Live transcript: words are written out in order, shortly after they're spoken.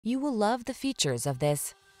You will love the features of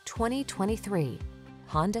this 2023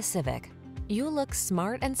 Honda Civic. You'll look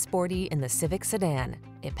smart and sporty in the Civic sedan.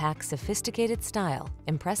 It packs sophisticated style,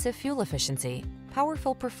 impressive fuel efficiency,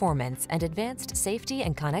 powerful performance, and advanced safety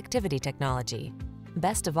and connectivity technology.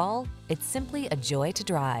 Best of all, it's simply a joy to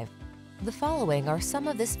drive. The following are some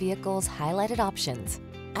of this vehicle's highlighted options: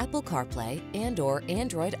 Apple CarPlay and/or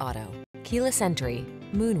Android Auto, keyless entry,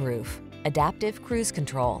 moonroof, adaptive cruise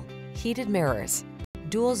control, heated mirrors,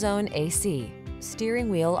 dual zone AC, steering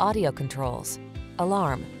wheel audio controls,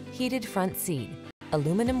 alarm, heated front seat,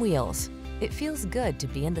 aluminum wheels. It feels good to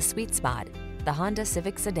be in the sweet spot. The Honda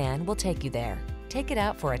Civic sedan will take you there. Take it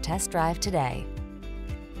out for a test drive today.